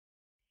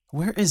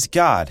Where is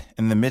God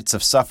in the midst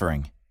of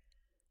suffering?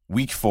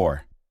 Week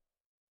 4.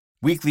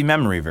 Weekly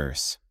memory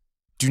verse.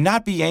 Do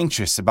not be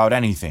anxious about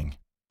anything,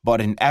 but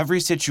in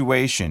every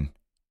situation,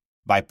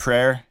 by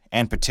prayer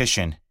and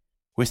petition,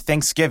 with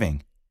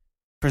thanksgiving,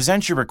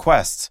 present your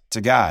requests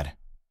to God.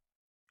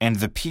 And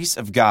the peace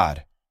of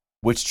God,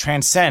 which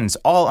transcends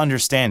all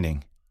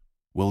understanding,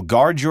 will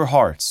guard your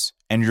hearts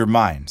and your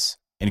minds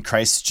in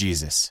Christ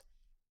Jesus.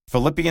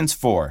 Philippians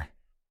 4,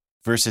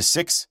 verses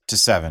 6 to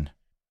 7.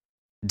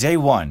 Day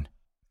 1.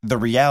 The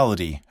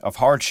reality of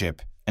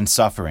hardship and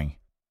suffering.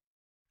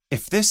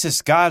 If this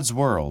is God's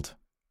world,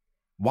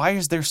 why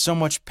is there so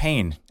much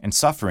pain and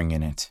suffering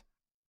in it?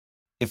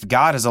 If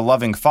God is a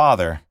loving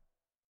Father,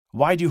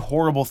 why do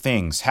horrible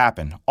things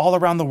happen all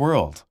around the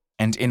world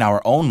and in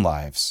our own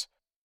lives?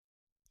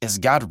 Is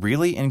God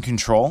really in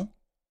control?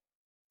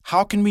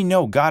 How can we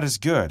know God is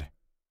good,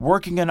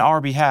 working on our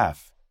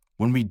behalf,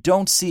 when we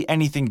don't see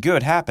anything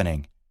good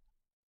happening?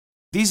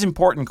 These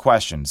important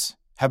questions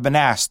have been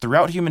asked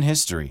throughout human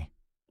history,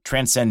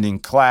 transcending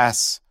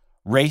class,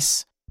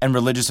 race, and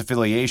religious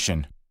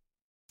affiliation,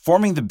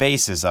 forming the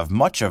basis of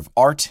much of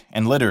art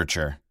and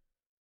literature.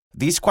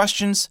 These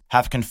questions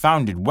have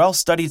confounded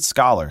well-studied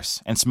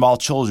scholars and small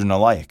children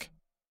alike.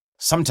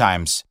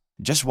 Sometimes,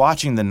 just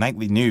watching the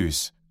nightly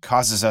news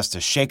causes us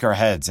to shake our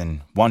heads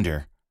and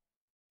wonder,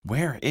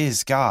 where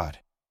is God?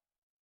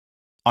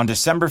 On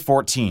December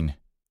 14,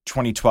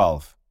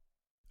 2012,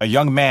 a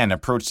young man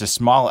approached a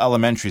small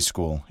elementary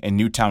school in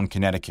Newtown,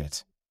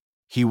 Connecticut.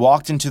 He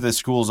walked into the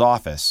school's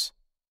office,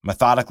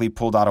 methodically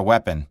pulled out a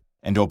weapon,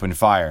 and opened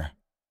fire.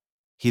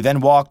 He then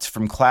walked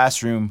from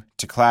classroom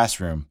to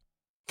classroom,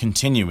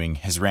 continuing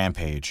his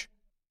rampage.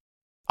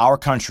 Our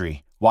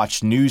country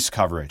watched news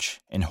coverage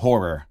in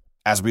horror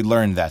as we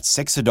learned that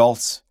 6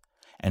 adults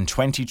and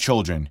 20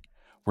 children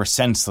were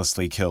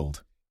senselessly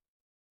killed.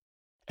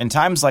 In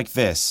times like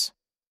this,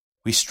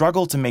 we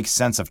struggle to make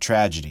sense of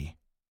tragedy,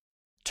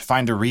 to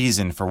find a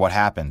reason for what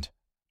happened,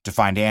 to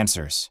find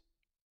answers.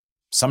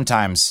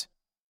 Sometimes,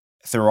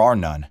 there are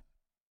none.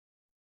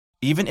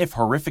 Even if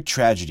horrific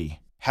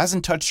tragedy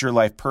hasn't touched your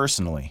life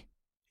personally,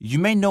 you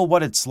may know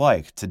what it's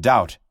like to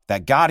doubt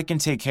that God can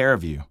take care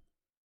of you.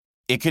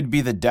 It could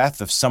be the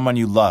death of someone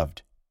you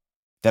loved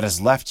that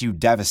has left you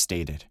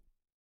devastated,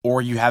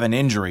 or you have an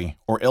injury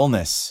or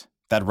illness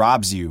that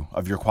robs you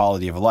of your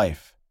quality of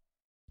life.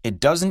 It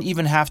doesn't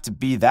even have to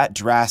be that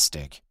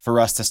drastic for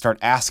us to start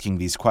asking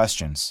these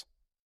questions.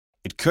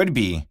 It could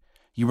be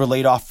you were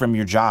laid off from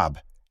your job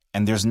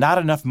and there's not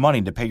enough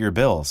money to pay your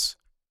bills.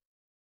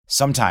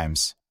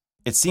 Sometimes,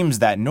 it seems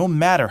that no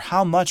matter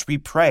how much we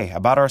pray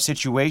about our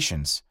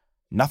situations,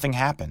 nothing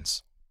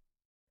happens.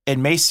 It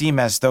may seem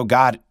as though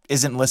God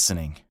isn't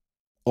listening,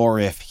 or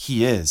if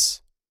He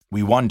is,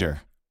 we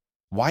wonder,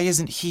 why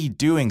isn't He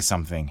doing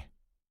something?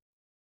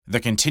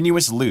 The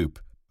continuous loop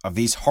of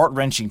these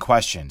heart-wrenching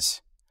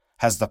questions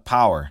has the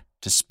power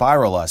to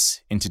spiral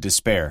us into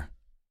despair.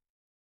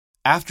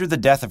 After the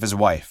death of his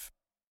wife,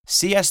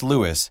 C.S.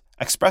 Lewis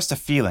expressed a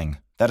feeling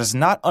that is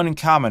not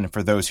uncommon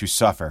for those who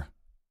suffer.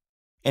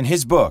 In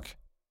his book,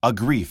 A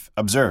Grief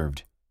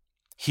Observed,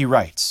 he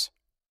writes,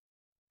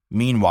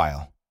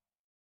 "Meanwhile,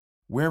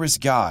 where is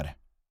God?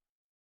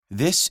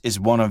 This is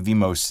one of the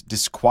most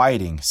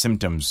disquieting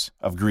symptoms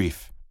of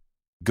grief.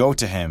 Go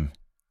to Him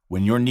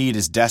when your need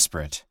is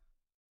desperate,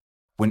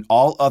 when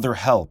all other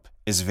help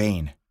is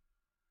vain.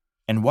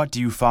 And what do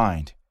you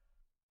find?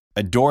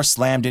 A door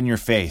slammed in your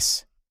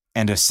face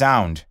and a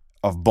sound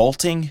of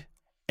bolting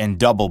and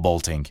double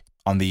bolting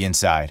on the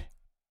inside."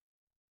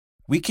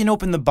 We can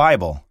open the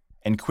Bible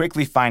and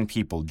quickly find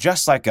people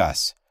just like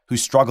us who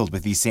struggled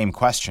with these same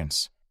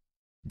questions.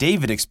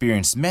 David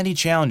experienced many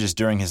challenges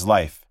during his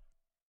life.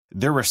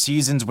 There were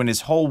seasons when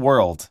his whole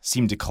world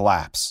seemed to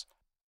collapse.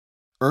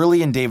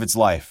 Early in David's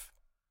life,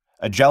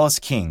 a jealous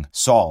king,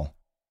 Saul,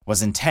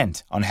 was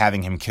intent on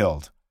having him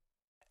killed.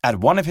 At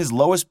one of his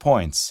lowest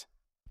points,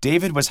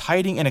 David was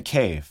hiding in a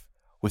cave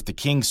with the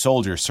king's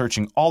soldiers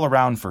searching all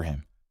around for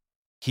him.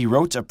 He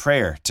wrote a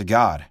prayer to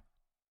God.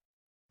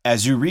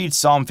 As you read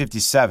Psalm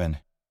 57,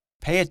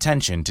 pay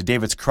attention to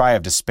David's cry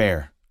of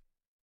despair.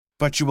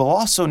 But you will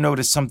also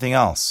notice something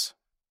else,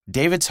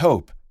 David's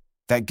hope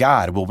that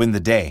God will win the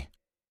day.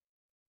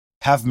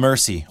 Have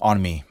mercy on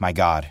me, my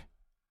God.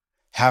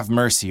 Have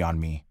mercy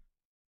on me.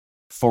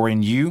 For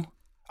in you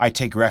I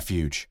take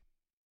refuge.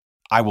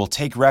 I will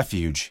take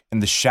refuge in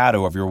the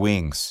shadow of your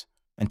wings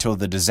until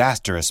the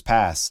disaster is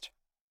past.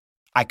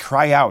 I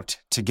cry out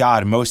to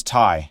God Most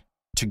High,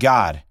 to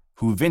God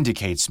who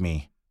vindicates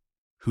me,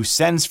 who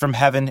sends from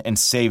heaven and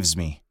saves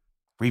me,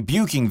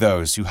 rebuking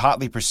those who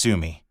hotly pursue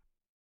me.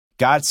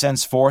 God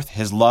sends forth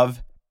His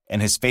love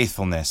and His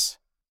faithfulness.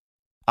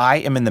 I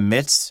am in the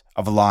midst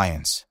of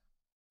lions.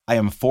 I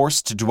am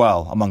forced to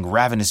dwell among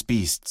ravenous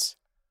beasts,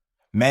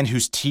 men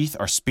whose teeth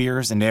are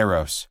spears and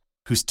arrows,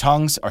 whose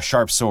tongues are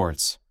sharp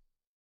swords.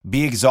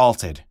 Be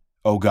exalted,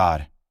 O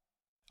God,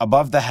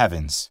 above the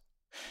heavens.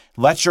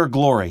 Let your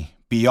glory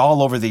be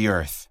all over the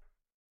earth.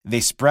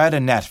 They spread a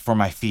net for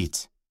my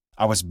feet.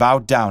 I was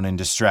bowed down in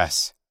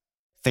distress.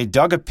 They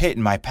dug a pit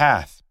in my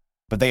path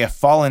but they have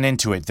fallen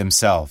into it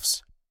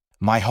themselves.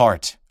 My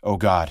heart, O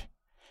God,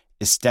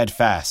 is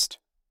steadfast.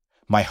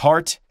 My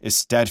heart is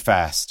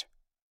steadfast.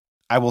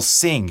 I will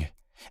sing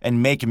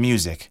and make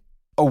music.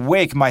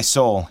 Awake, my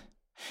soul.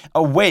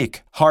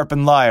 Awake, harp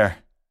and lyre.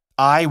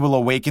 I will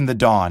awaken the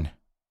dawn.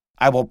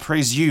 I will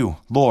praise you,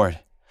 Lord,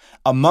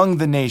 among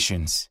the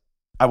nations.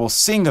 I will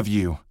sing of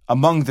you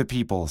among the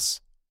peoples.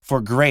 For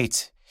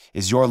great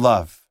is your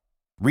love,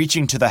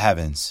 reaching to the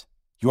heavens.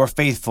 Your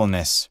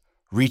faithfulness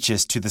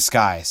reaches to the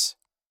skies.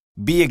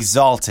 Be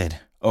exalted,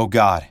 O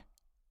God,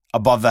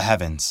 above the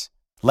heavens.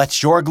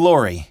 Let your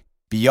glory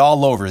be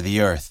all over the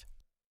earth.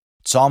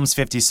 Psalms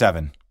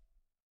 57.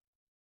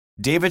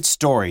 David's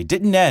story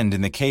didn't end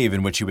in the cave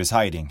in which he was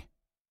hiding.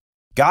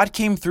 God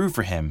came through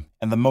for him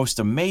in the most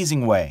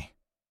amazing way.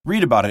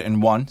 Read about it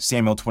in 1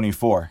 Samuel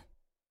 24.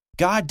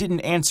 God didn't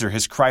answer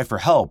his cry for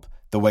help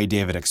the way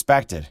David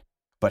expected,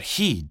 but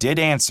he did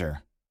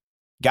answer.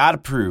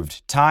 God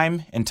proved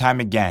time and time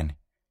again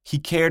he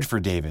cared for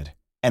David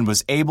and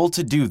was able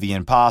to do the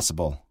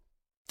impossible.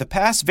 The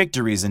past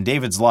victories in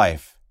David's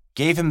life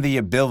gave him the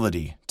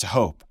ability to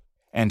hope,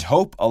 and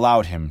hope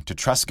allowed him to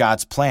trust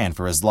God's plan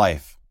for his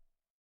life.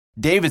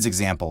 David's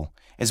example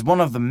is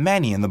one of the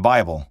many in the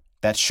Bible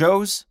that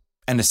shows,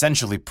 and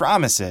essentially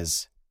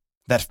promises,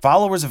 that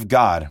followers of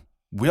God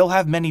will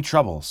have many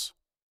troubles,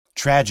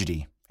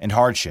 tragedy and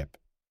hardship.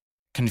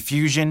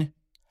 Confusion,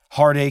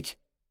 heartache,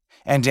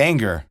 and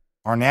anger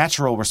are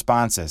natural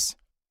responses.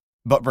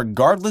 But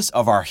regardless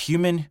of our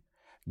human,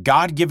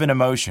 God-given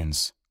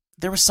emotions,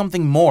 there is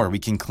something more we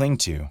can cling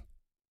to.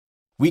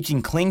 We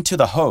can cling to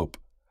the hope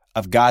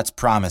of God's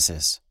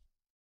promises.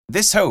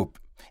 This hope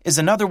is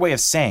another way of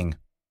saying,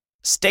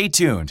 stay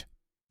tuned,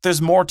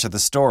 there's more to the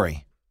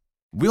story.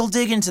 We'll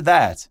dig into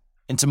that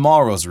in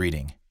tomorrow's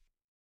reading.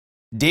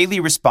 Daily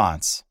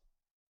response.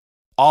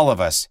 All of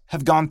us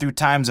have gone through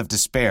times of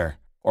despair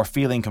or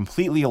feeling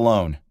completely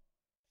alone.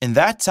 In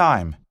that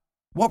time,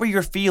 what were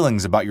your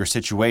feelings about your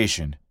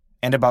situation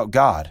and about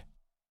God?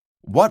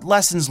 What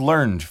lessons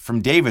learned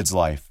from David's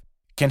life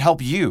can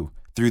help you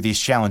through these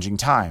challenging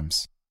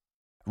times?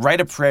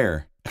 Write a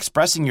prayer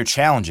expressing your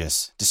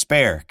challenges,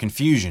 despair,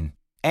 confusion,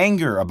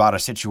 anger about a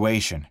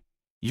situation.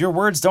 Your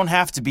words don't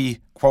have to be,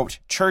 quote,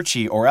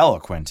 churchy or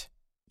eloquent.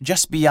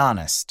 Just be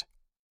honest.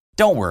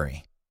 Don't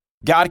worry.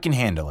 God can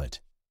handle it.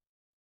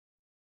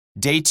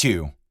 Day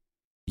 2.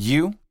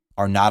 You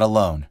are not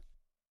alone.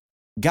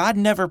 God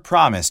never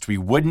promised we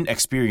wouldn't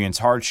experience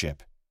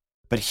hardship,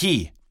 but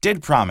He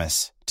did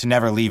promise to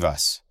never leave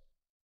us.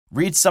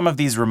 Read some of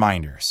these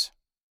reminders.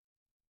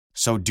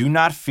 So do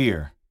not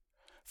fear,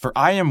 for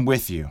I am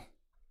with you.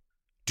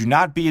 Do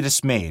not be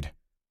dismayed,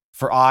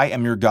 for I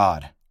am your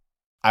God.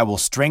 I will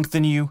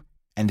strengthen you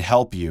and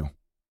help you.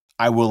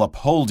 I will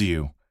uphold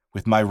you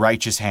with my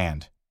righteous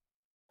hand.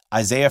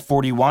 Isaiah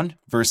 41,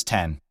 verse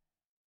 10.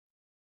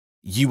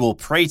 You will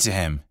pray to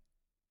Him,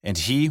 and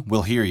He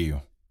will hear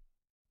you.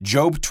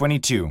 Job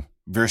 22,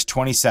 verse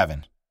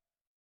 27.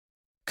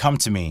 Come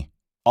to me,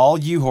 all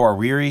you who are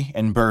weary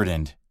and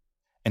burdened,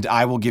 and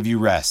I will give you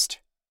rest.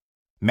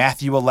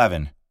 Matthew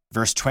 11,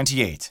 verse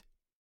 28.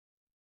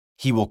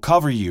 He will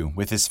cover you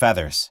with His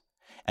feathers,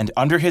 and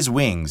under His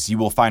wings you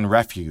will find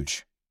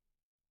refuge.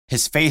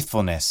 His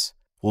faithfulness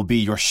will be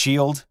your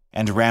shield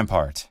and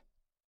rampart.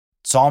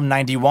 Psalm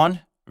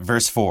 91,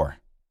 verse 4.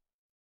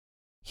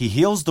 He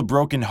heals the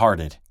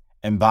brokenhearted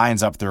and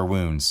binds up their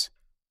wounds.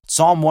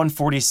 Psalm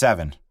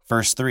 147,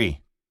 verse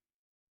 3.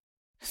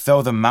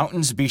 Though the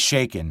mountains be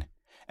shaken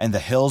and the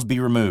hills be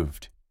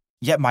removed,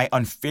 yet my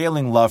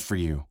unfailing love for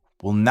you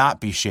will not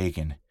be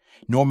shaken,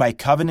 nor my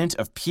covenant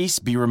of peace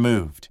be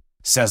removed,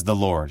 says the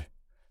Lord,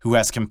 who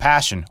has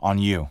compassion on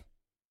you.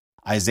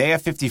 Isaiah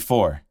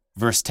 54,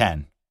 verse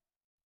 10.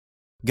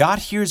 God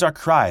hears our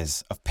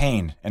cries of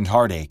pain and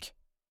heartache.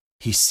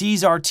 He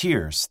sees our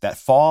tears that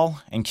fall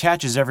and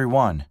catches every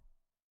one.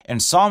 In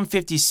Psalm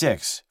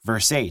 56,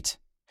 verse 8,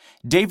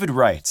 David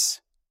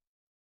writes,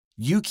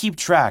 You keep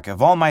track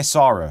of all my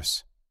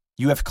sorrows.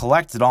 You have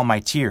collected all my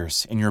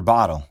tears in your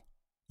bottle.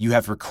 You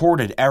have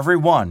recorded every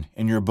one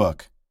in your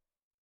book.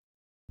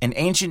 In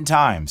ancient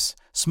times,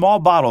 small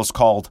bottles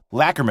called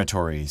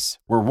lacrimatories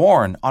were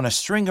worn on a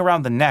string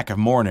around the neck of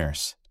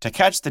mourners to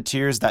catch the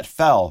tears that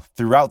fell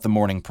throughout the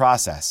mourning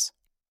process.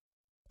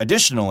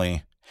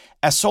 Additionally,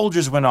 as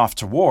soldiers went off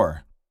to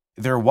war,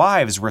 their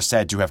wives were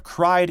said to have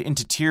cried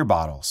into tear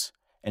bottles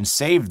and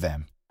saved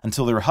them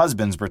until their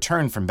husbands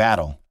returned from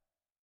battle.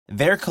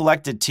 Their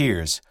collected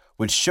tears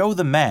would show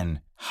the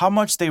men how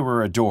much they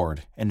were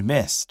adored and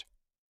missed.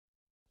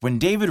 When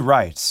David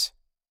writes,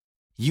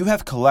 You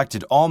have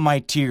collected all my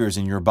tears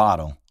in your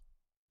bottle,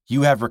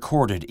 you have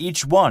recorded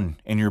each one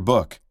in your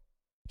book,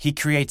 he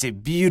creates a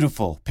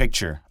beautiful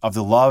picture of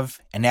the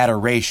love and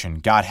adoration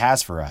God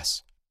has for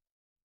us.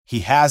 He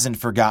hasn't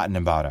forgotten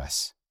about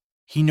us.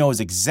 He knows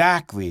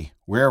exactly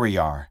where we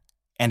are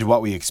and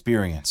what we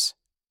experience.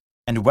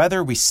 And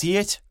whether we see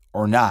it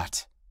or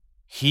not,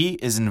 He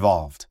is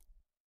involved.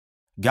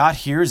 God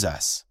hears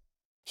us.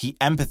 He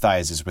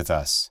empathizes with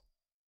us.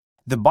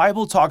 The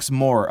Bible talks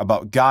more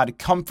about God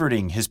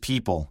comforting His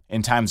people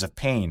in times of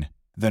pain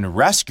than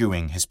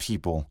rescuing His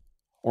people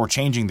or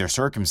changing their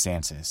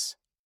circumstances.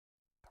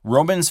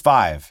 Romans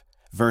 5,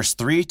 verse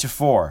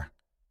 3-4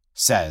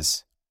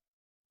 says,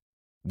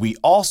 "We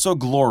also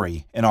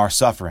glory in our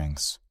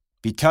sufferings,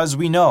 because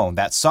we know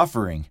that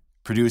suffering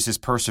produces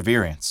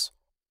perseverance.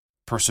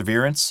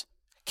 Perseverance,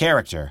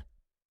 character,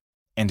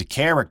 and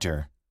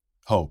character,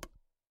 hope."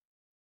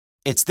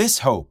 It's this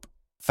hope,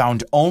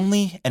 found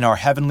only in our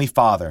Heavenly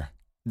Father,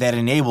 that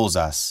enables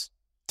us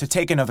to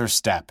take another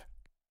step,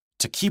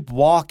 to keep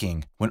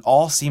walking when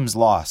all seems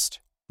lost,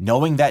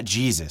 knowing that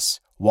Jesus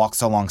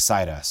walks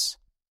alongside us.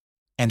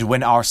 And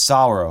when our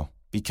sorrow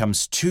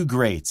becomes too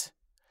great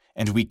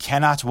and we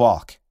cannot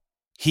walk,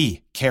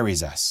 He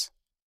carries us.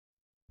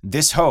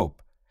 This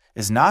hope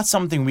is not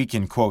something we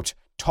can, quote,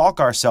 talk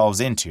ourselves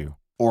into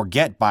or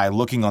get by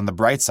looking on the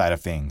bright side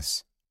of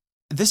things.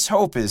 This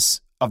hope is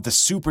of the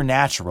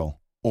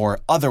supernatural or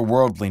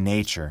otherworldly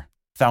nature,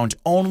 found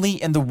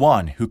only in the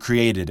one who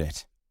created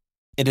it.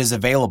 It is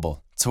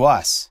available to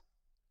us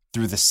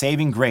through the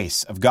saving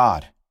grace of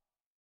God.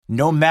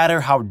 No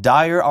matter how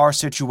dire our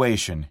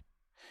situation,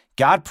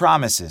 God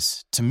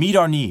promises to meet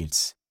our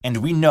needs, and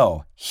we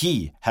know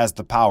He has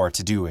the power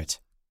to do it.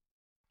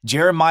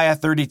 Jeremiah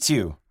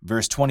 32,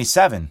 verse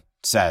 27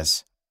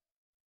 says,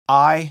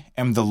 "I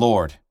am the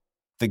Lord,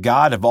 the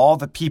God of all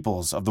the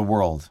peoples of the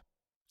world.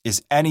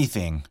 Is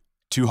anything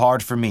too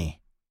hard for me?"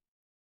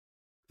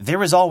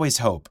 There is always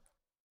hope.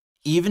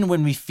 Even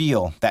when we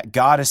feel that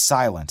God is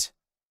silent,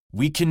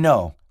 we can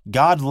know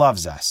God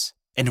loves us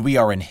and we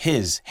are in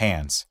His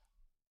hands.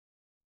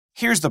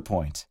 Here's the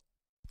point.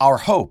 Our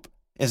hope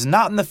is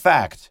not in the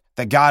fact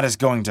that God is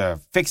going to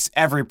fix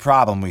every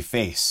problem we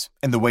face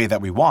in the way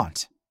that we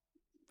want.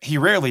 He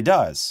rarely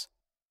does.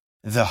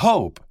 The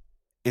hope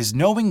is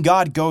knowing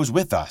God goes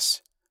with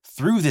us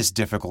through this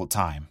difficult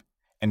time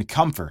and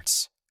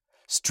comforts,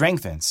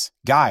 strengthens,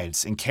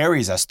 guides, and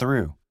carries us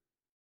through.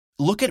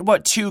 Look at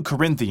what 2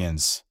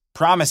 Corinthians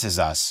promises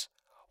us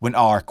when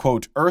our,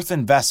 quote,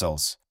 earthen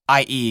vessels,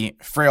 i.e.,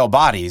 frail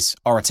bodies,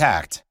 are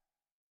attacked.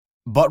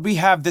 "But we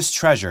have this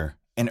treasure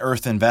in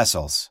earthen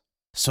vessels,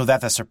 so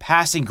that the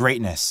surpassing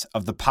greatness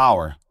of the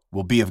power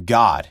will be of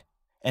God,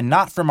 and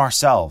not from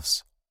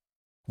ourselves.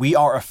 We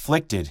are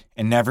afflicted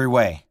in every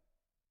way,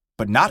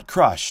 but not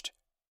crushed,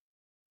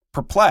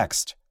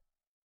 perplexed,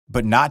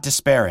 but not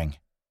despairing,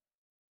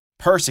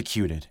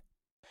 persecuted,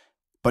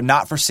 but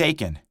not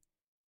forsaken,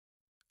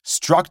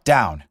 struck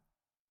down,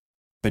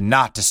 but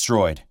not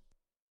destroyed."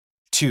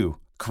 2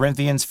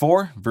 Corinthians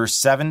 4, verse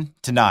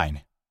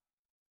 7-9.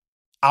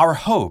 Our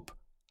hope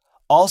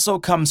also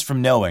comes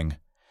from knowing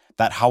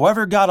that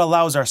however God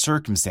allows our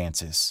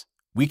circumstances,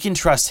 we can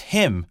trust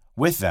Him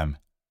with them.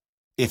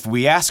 If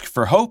we ask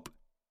for hope,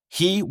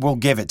 He will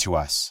give it to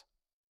us.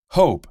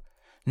 Hope,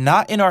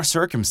 not in our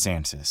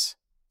circumstances,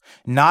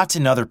 not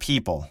in other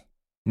people,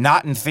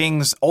 not in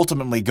things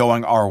ultimately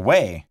going our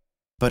way,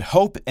 but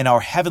hope in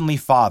our Heavenly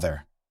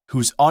Father,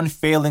 whose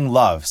unfailing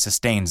love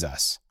sustains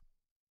us.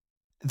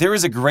 There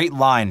is a great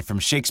line from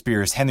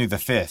Shakespeare's Henry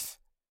V,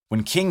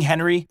 when King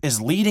Henry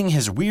is leading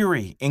his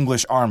weary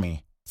English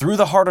army through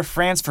the heart of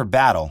France for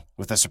battle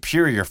with a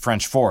superior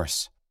French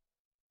force.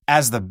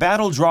 As the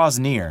battle draws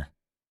near,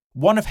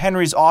 one of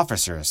Henry's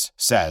officers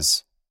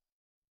says,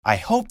 "I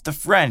hope the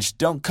French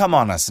don't come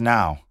on us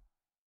now."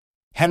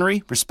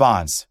 Henry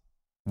responds,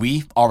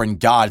 "We are in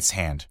God's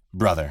hand,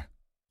 brother,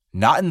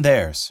 not in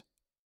theirs."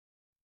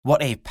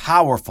 What a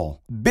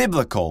powerful,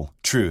 biblical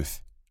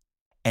truth.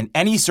 In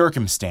any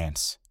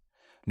circumstance,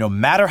 no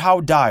matter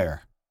how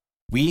dire,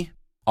 we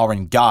are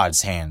in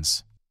God's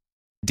hands.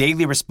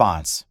 Daily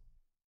response.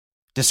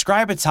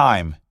 Describe a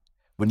time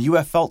when you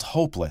have felt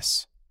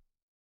hopeless.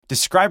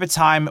 Describe a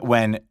time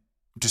when,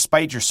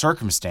 despite your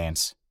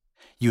circumstance,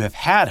 you have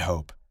had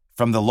hope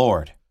from the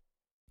Lord.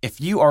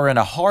 If you are in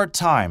a hard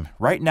time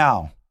right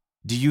now,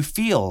 do you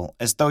feel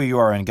as though you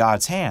are in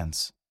God's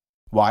hands?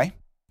 Why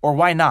or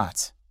why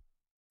not?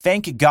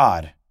 Thank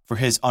God for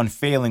His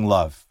unfailing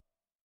love.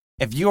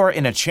 If you are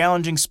in a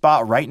challenging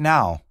spot right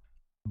now,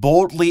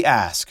 boldly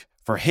ask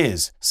for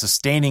His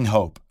sustaining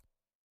hope.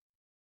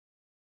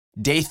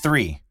 Day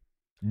 3.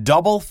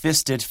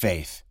 Double-fisted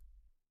faith.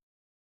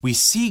 We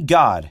see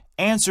God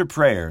answer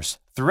prayers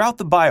throughout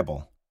the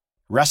Bible,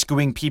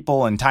 rescuing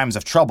people in times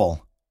of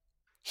trouble,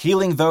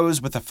 healing those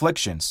with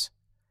afflictions,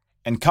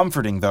 and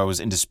comforting those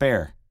in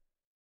despair.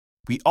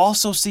 We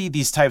also see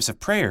these types of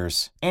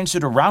prayers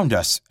answered around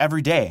us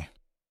every day.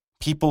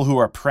 People who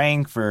are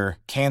praying for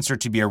cancer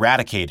to be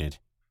eradicated,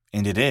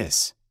 and it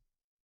is.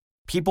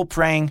 People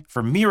praying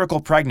for miracle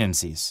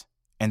pregnancies,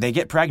 and they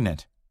get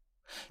pregnant.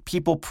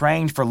 People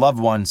praying for loved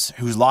ones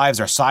whose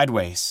lives are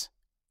sideways,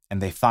 and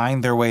they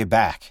find their way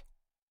back.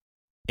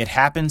 It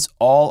happens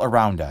all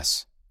around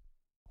us.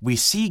 We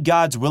see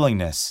God's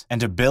willingness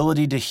and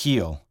ability to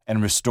heal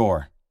and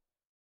restore.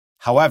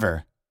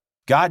 However,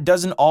 God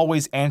doesn't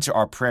always answer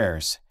our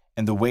prayers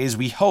in the ways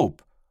we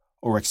hope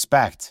or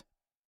expect.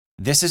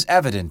 This is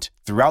evident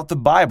throughout the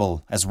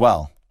Bible as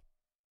well.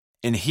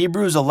 In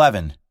Hebrews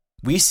 11,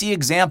 We see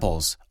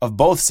examples of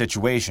both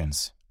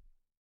situations.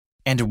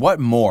 And what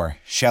more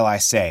shall I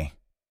say?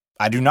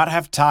 I do not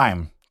have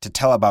time to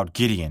tell about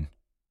Gideon,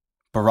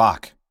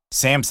 Barak,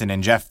 Samson,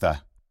 and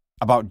Jephthah,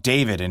 about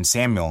David and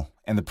Samuel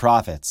and the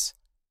prophets,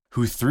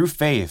 who through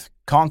faith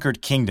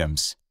conquered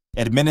kingdoms,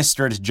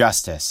 administered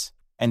justice,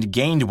 and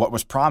gained what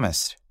was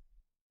promised,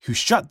 who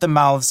shut the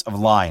mouths of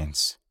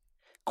lions,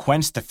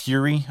 quenched the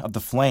fury of the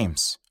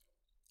flames,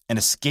 and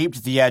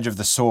escaped the edge of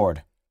the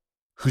sword,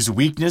 whose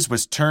weakness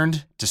was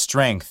turned to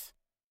strength,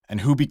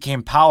 and who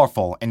became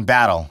powerful in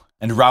battle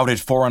and routed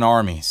foreign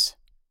armies.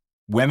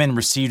 Women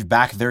received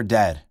back their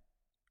dead,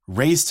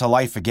 raised to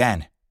life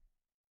again.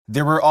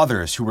 There were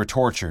others who were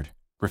tortured,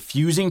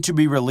 refusing to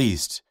be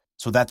released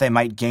so that they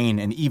might gain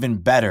an even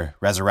better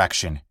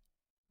resurrection.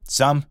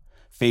 Some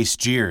faced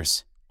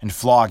jeers and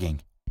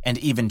flogging, and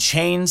even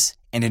chains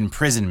and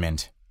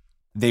imprisonment.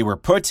 They were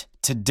put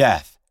to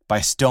death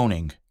by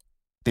stoning.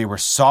 They were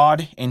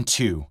sawed in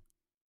two.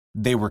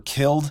 They were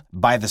killed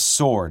by the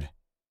sword.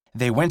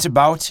 They went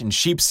about in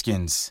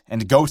sheepskins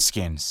and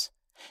goatskins,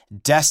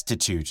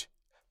 destitute,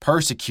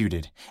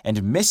 persecuted,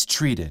 and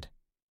mistreated.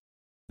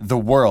 The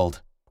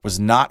world was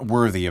not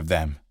worthy of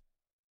them.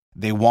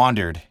 They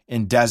wandered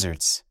in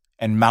deserts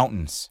and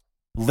mountains,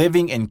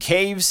 living in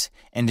caves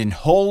and in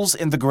holes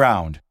in the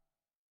ground.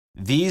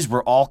 These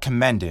were all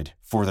commended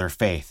for their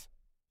faith,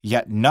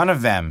 yet none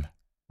of them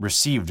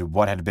received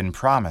what had been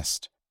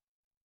promised,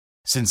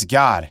 since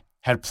God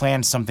had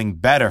planned something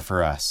better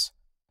for us,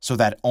 so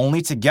that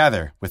only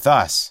together with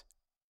us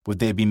would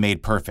they be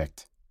made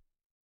perfect.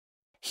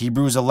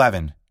 Hebrews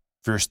 11,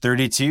 verse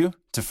 32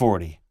 to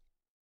 40.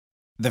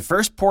 The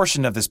first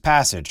portion of this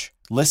passage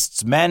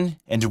lists men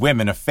and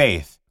women of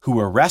faith who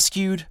were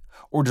rescued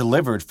or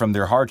delivered from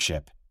their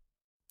hardship.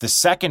 The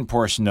second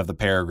portion of the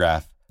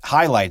paragraph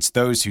highlights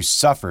those who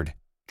suffered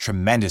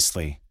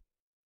tremendously.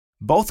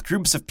 Both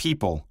groups of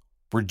people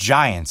were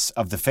giants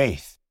of the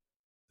faith.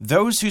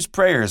 Those whose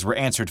prayers were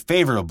answered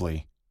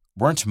favorably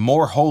weren't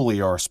more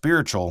holy or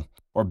spiritual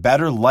or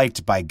better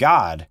liked by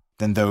God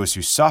than those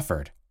who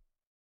suffered.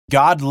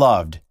 God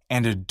loved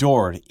and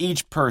adored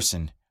each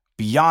person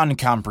beyond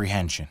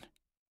comprehension.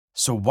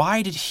 So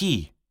why did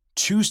He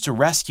choose to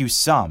rescue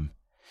some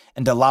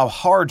and allow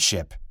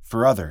hardship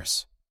for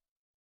others?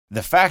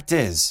 The fact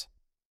is,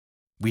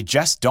 we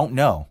just don't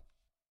know.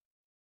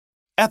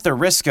 At the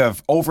risk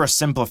of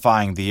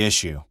oversimplifying the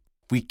issue,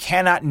 we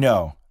cannot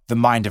know the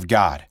mind of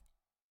God.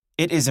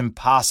 It is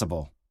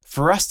impossible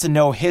for us to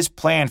know His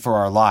plan for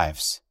our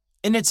lives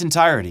in its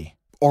entirety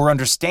or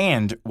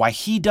understand why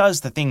He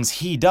does the things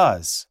He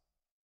does.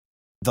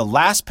 The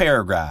last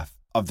paragraph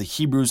of the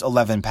Hebrews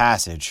 11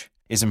 passage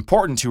is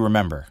important to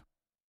remember.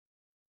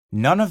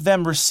 None of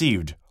them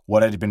received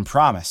what had been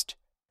promised,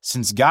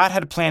 since God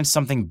had planned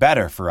something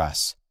better for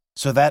us,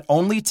 so that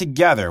only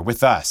together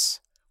with us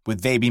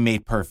would they be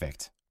made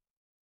perfect.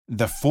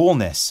 The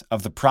fullness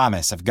of the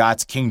promise of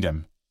God's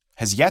kingdom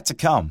has yet to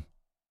come.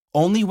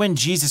 Only when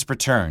Jesus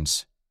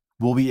returns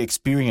will we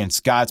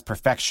experience God's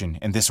perfection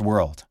in this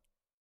world.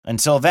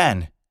 Until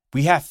then,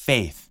 we have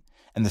faith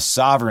in the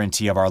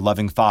sovereignty of our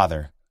loving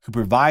Father, who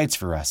provides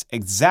for us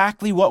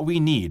exactly what we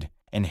need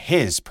in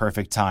His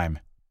perfect time.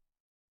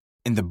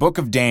 In the book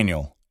of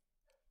Daniel,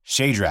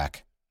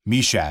 Shadrach,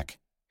 Meshach,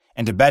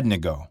 and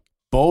Abednego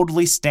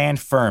boldly stand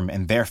firm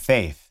in their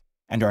faith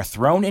and are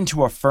thrown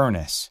into a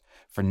furnace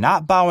for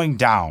not bowing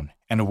down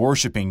and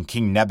worshiping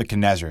King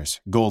Nebuchadnezzar's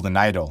golden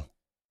idol.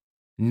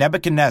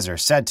 Nebuchadnezzar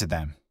said to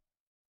them,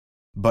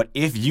 "But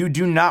if you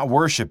do not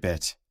worship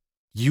it,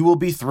 you will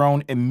be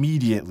thrown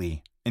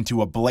immediately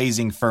into a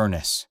blazing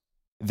furnace.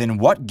 Then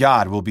what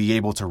God will be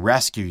able to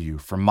rescue you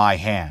from my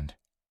hand?"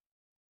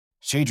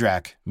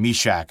 Shadrach,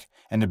 Meshach,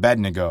 and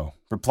Abednego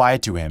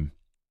replied to him,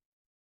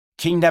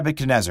 "King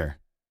Nebuchadnezzar,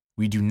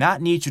 we do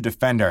not need to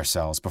defend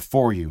ourselves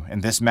before you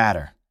in this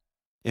matter.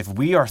 If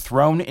we are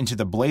thrown into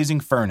the blazing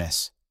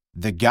furnace,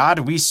 the God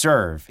we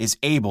serve is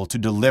able to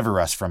deliver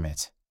us from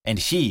it, and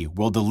He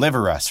will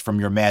deliver us from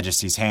your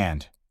majesty's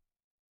hand.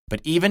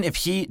 But even if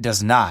He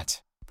does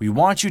not, we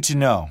want you to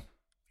know,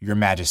 your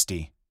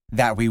majesty,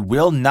 that we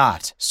will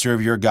not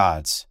serve your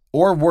gods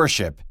or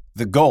worship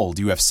the gold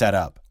you have set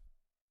up."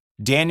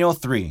 Daniel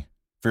 3,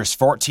 verse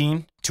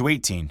 14 to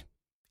 18.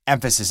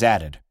 Emphasis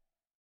added.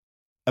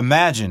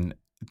 Imagine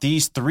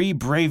these three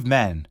brave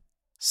men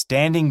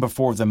standing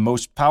before the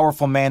most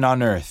powerful man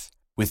on earth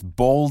with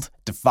bold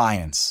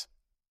defiance.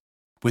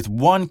 With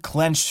one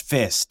clenched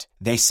fist,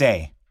 they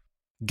say,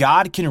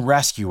 "God can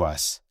rescue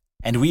us,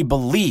 and we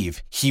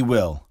believe He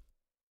will."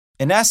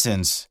 In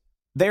essence,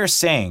 they are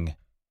saying,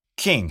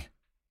 "King,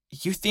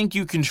 you think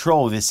you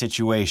control this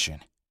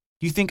situation.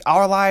 You think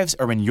our lives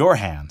are in your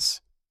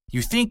hands.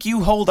 You think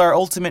you hold our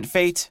ultimate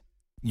fate?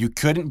 You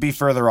couldn't be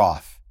further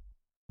off.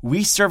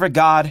 We serve a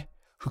God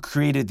who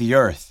created the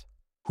earth,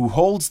 who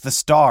holds the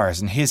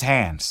stars in His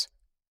hands,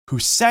 who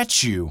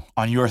sets you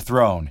on your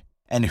throne,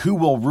 and who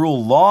will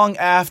rule long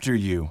after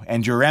you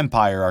and your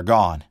empire are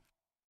gone."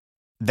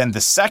 Then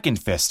the second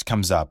fist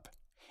comes up,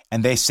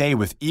 and they say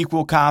with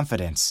equal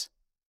confidence,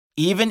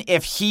 "Even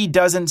if He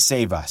doesn't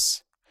save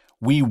us,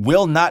 we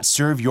will not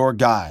serve your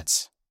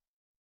gods.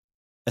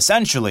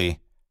 Essentially,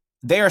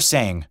 they are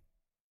saying,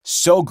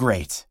 so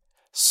great,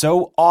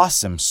 so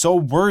awesome, so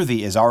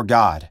worthy is our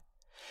God,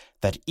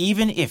 that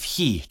even if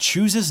He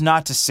chooses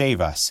not to save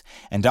us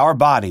and our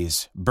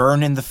bodies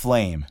burn in the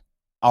flame,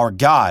 our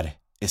God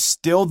is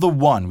still the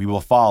one we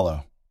will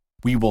follow.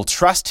 We will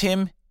trust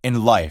Him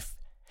in life,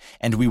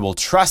 and we will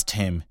trust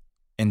Him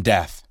in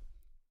death.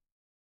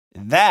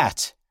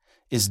 That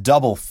is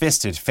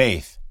double-fisted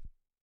faith.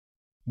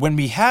 When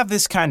we have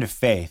this kind of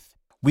faith,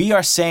 we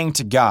are saying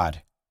to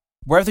God,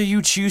 whether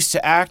you choose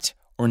to act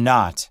or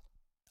not,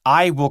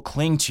 I will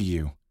cling to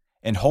you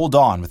and hold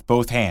on with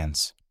both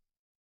hands.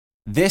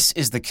 This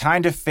is the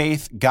kind of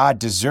faith God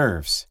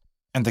deserves,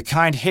 and the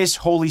kind His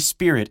Holy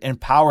Spirit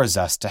empowers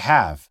us to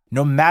have,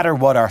 no matter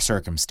what our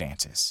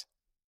circumstances.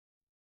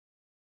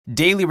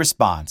 Daily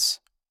response.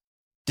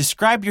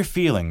 Describe your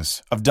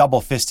feelings of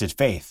double-fisted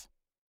faith.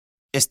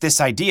 Is this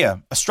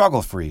idea a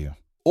struggle for you,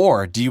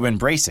 or do you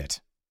embrace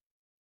it?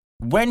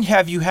 When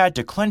have you had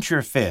to clench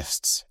your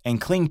fists and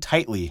cling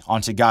tightly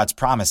onto God's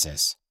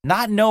promises,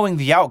 not knowing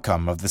the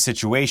outcome of the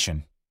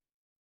situation?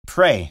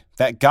 Pray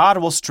that God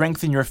will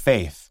strengthen your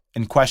faith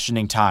in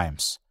questioning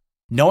times,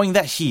 knowing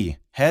that He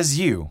has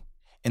you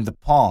in the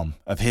palm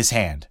of His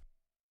hand.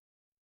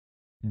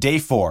 Day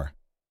 4.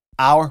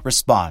 Our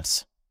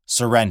response.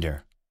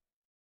 Surrender.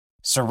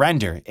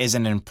 Surrender is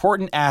an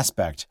important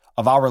aspect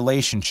of our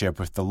relationship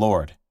with the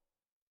Lord.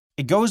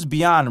 It goes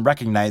beyond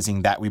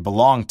recognizing that we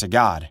belong to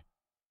God.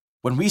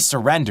 When we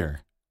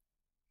surrender,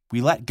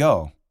 we let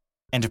go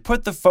and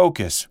put the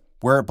focus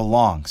where it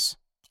belongs,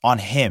 on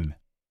Him.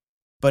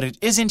 But it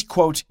isn't,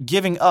 quote,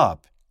 giving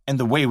up in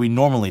the way we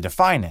normally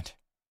define it.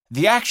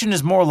 The action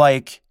is more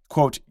like,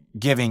 quote,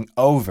 giving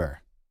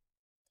over.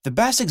 The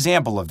best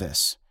example of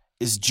this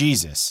is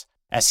Jesus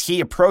as He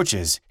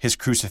approaches His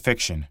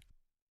crucifixion.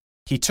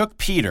 He took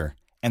Peter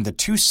and the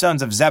 2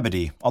 sons of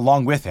Zebedee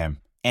along with Him,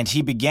 and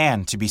He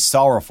began to be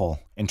sorrowful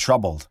and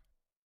troubled.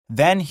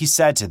 Then He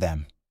said to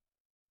them,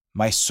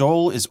 My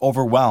soul is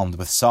overwhelmed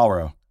with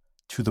sorrow,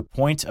 to the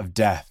point of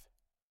death.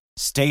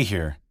 Stay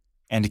here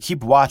and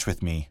keep watch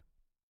with me.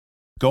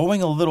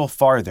 Going a little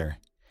farther,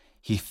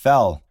 He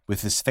fell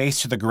with His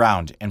face to the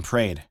ground and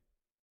prayed,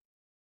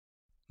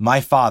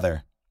 My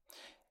Father,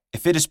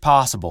 if it is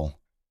possible,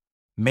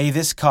 may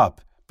this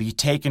cup be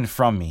taken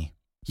from me,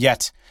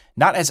 yet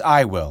not as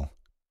I will,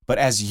 but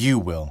as you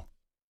will.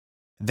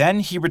 Then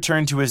He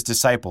returned to His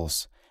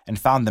disciples and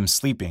found them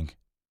sleeping.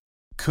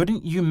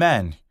 Couldn't you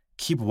men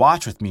keep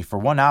watch with me for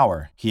 1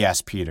 hour? He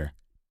asked Peter.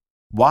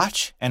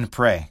 Watch and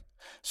pray,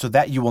 so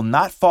that you will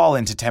not fall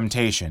into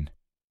temptation.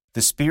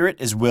 The spirit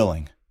is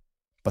willing,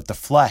 but the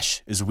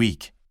flesh is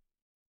weak.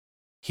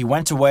 He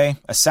went away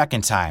a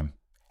second time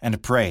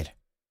and prayed,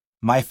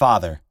 My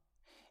Father,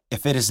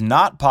 if it is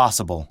not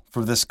possible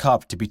for this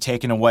cup to be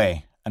taken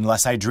away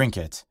unless I drink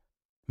it,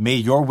 may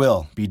your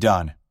will be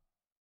done.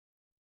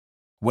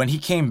 When He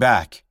came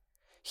back,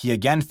 He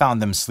again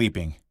found them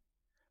sleeping,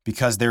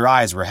 because their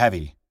eyes were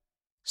heavy.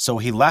 So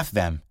He left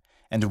them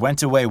and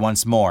went away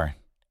once more,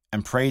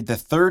 and prayed the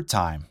 3rd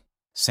time,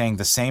 saying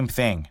the same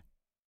thing.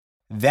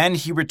 Then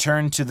He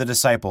returned to the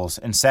disciples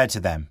and said to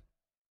them,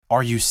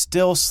 Are you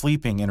still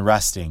sleeping and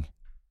resting?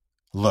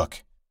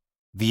 Look,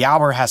 the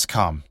hour has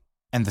come,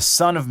 and the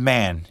Son of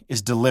Man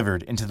is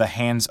delivered into the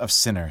hands of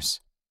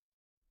sinners.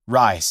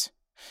 Rise,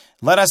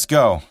 let us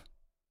go.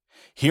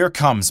 Here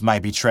comes my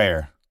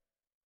betrayer.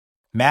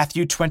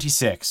 Matthew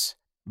 26,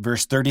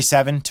 verse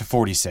 37 to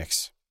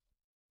 46.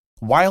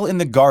 While in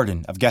the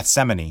Garden of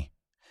Gethsemane,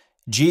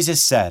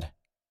 Jesus said,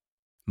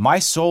 My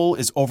soul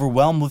is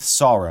overwhelmed with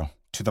sorrow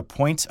to the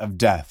point of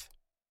death.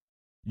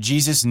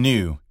 Jesus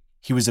knew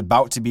He was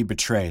about to be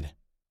betrayed,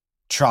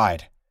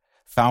 tried,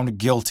 found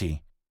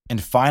guilty,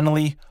 and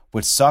finally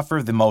would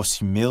suffer the most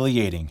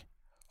humiliating,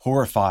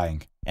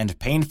 horrifying, and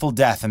painful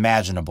death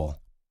imaginable,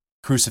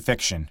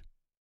 crucifixion.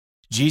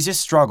 Jesus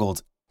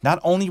struggled not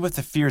only with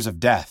the fears of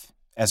death,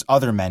 as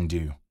other men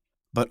do,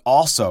 but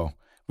also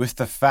with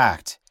the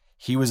fact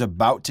He was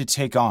about to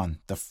take on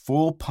the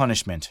full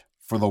punishment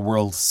for the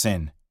world's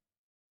sin.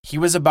 He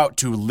was about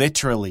to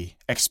literally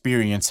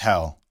experience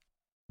hell.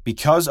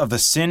 Because of the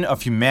sin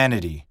of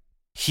humanity,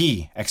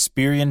 He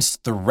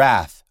experienced the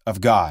wrath of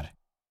God.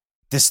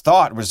 This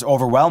thought was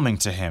overwhelming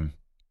to Him.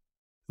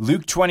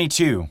 Luke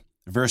 22,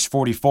 verse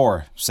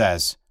 44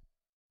 says,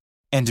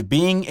 And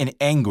being in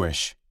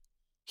anguish,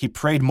 He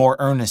prayed more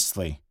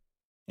earnestly,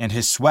 and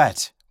His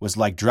sweat was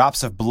like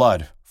drops of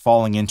blood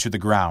falling into the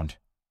ground.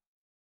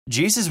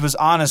 Jesus was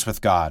honest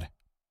with God.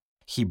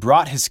 He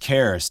brought His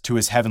cares to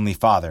His heavenly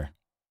Father.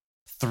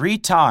 3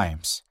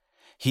 times,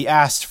 He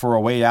asked for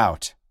a way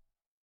out.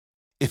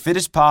 If it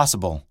is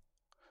possible,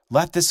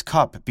 let this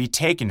cup be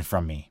taken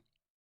from me.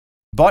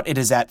 But it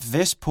is at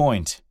this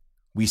point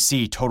we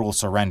see total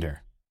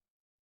surrender.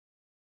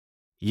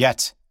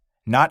 Yet,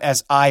 not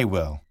as I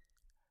will,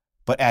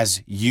 but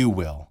as you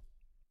will.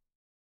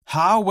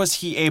 How was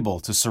He able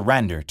to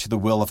surrender to the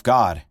will of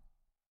God?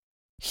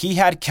 He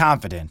had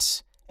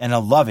confidence in a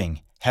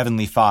loving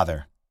Heavenly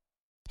Father.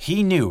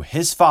 He knew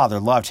his Father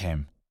loved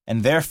him,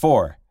 and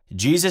therefore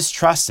Jesus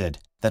trusted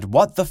that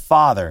what the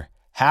Father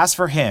has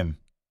for him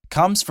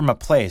comes from a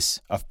place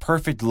of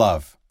perfect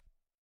love.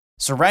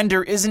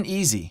 Surrender isn't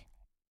easy.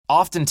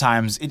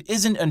 Oftentimes, it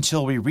isn't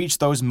until we reach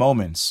those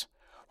moments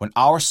when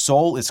our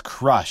soul is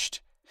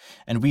crushed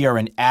and we are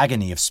in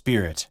agony of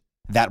spirit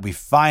that we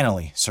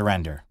finally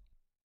surrender.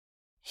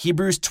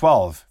 Hebrews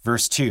 12,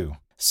 verse 2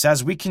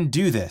 says we can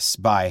do this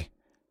by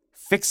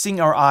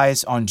fixing our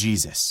eyes on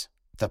Jesus,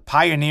 the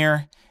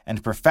pioneer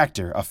and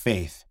perfecter of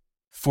faith.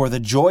 For the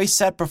joy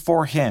set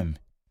before him,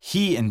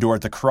 he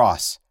endured the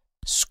cross,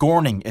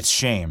 scorning its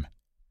shame,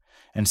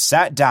 and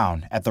sat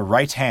down at the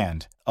right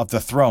hand of the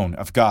throne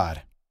of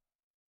God.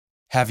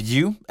 Have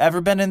you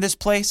ever been in this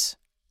place?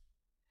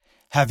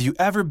 Have you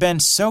ever been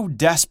so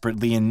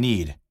desperately in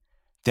need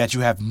that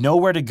you have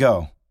nowhere to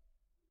go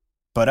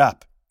but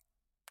up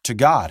to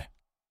God?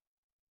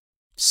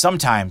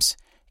 Sometimes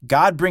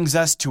God brings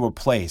us to a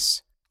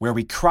place where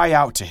we cry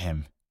out to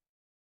him,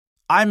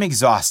 I'm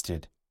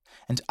exhausted,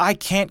 and I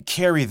can't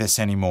carry this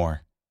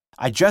anymore.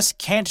 I just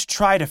can't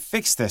try to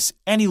fix this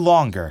any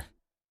longer.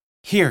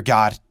 Here,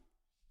 God,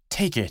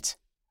 take it.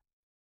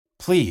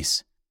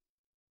 Please,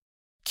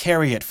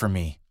 carry it for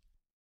me.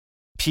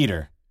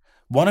 Peter,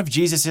 one of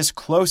Jesus'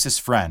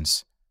 closest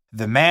friends,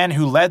 the man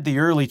who led the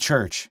early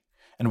church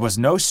and was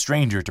no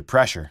stranger to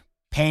pressure,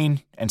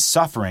 pain, and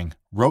suffering,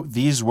 wrote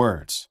these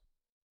words,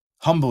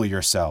 Humble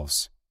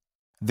yourselves,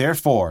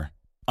 therefore,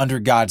 under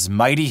God's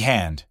mighty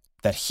hand,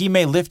 that he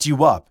may lift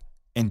you up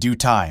in due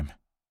time.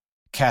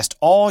 Cast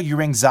all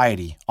your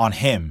anxiety on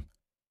him,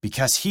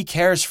 because he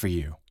cares for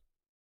you.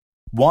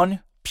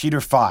 1 Peter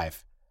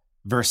 5,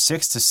 verse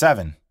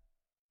 6-7.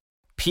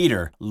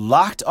 Peter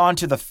locked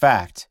onto the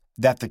fact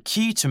that the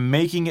key to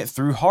making it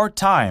through hard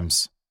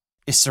times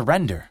is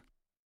surrender.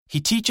 He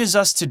teaches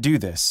us to do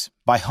this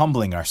by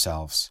humbling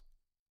ourselves.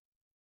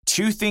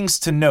 2 things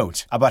to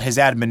note about his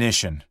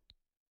admonition.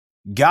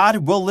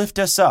 God will lift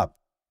us up,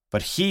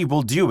 but he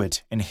will do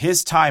it in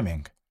his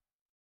timing.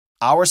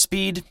 Our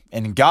speed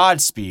and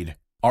God's speed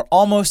are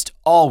almost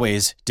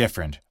always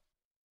different.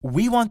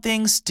 We want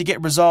things to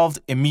get resolved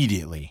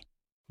immediately,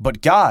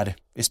 but God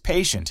is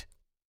patient.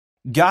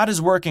 God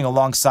is working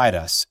alongside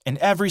us in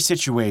every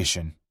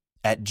situation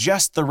at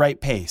just the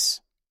right pace.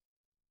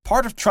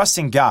 Part of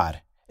trusting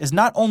God is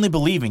not only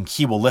believing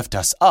he will lift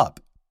us up,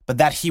 but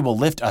that he will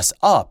lift us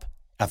up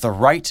at the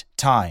right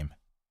time.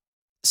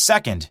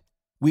 Second,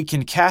 we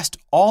can cast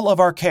all of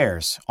our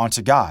cares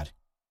onto God.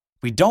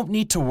 We don't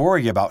need to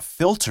worry about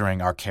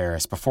filtering our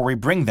cares before we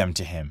bring them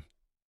to him.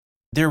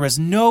 There is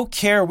no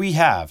care we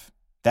have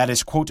that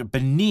is, quote,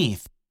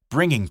 beneath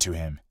bringing to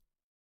him.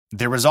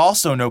 There is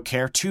also no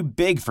care too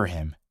big for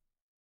him.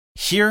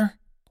 Here,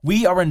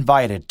 we are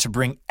invited to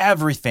bring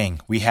everything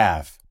we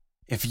have.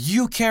 If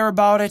you care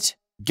about it,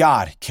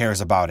 God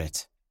cares about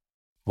it.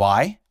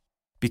 Why?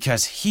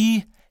 Because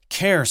he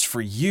cares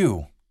for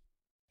you.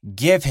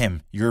 Give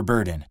him your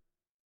burden.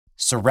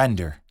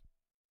 Surrender.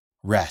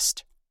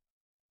 Rest.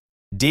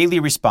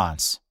 Daily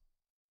response.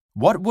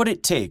 What would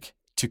it take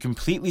to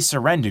completely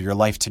surrender your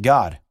life to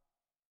God?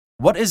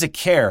 What is a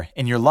care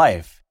in your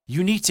life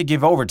you need to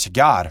give over to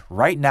God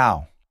right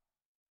now?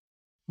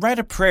 Write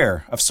a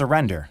prayer of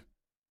surrender.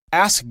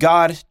 Ask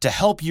God to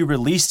help you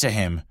release to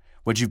him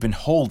what you've been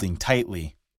holding tightly.